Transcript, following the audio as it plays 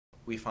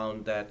we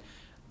found that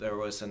there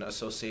was an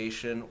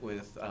association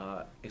with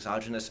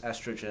exogenous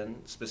estrogen,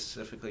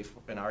 specifically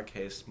in our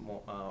case,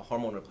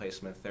 hormone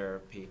replacement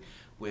therapy,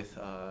 with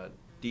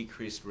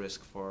decreased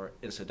risk for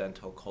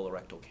incidental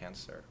colorectal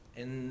cancer.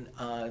 In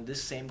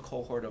this same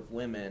cohort of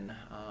women,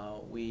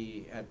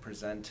 we had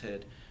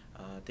presented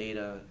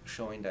data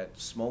showing that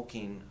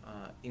smoking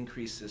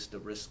increases the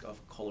risk of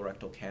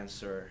colorectal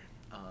cancer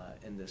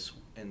in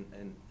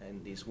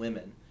these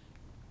women.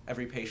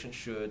 Every patient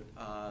should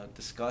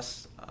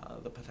discuss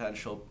the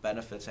potential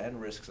benefits and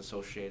risks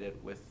associated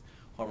with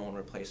hormone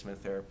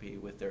replacement therapy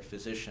with their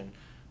physician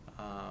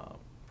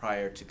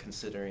prior to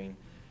considering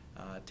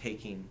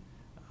taking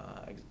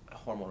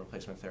hormone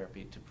replacement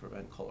therapy to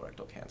prevent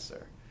colorectal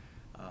cancer,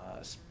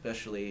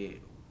 especially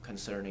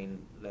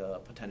concerning the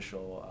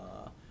potential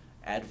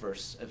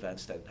adverse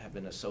events that have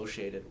been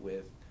associated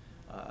with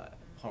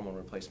hormone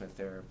replacement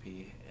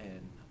therapy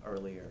in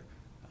earlier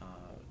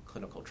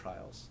clinical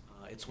trials.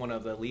 It's one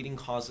of the leading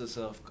causes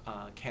of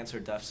cancer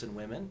deaths in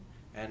women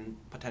and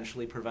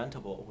potentially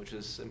preventable, which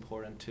is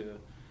important to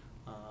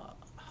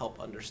help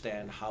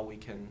understand how we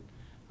can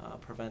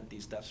prevent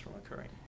these deaths from occurring.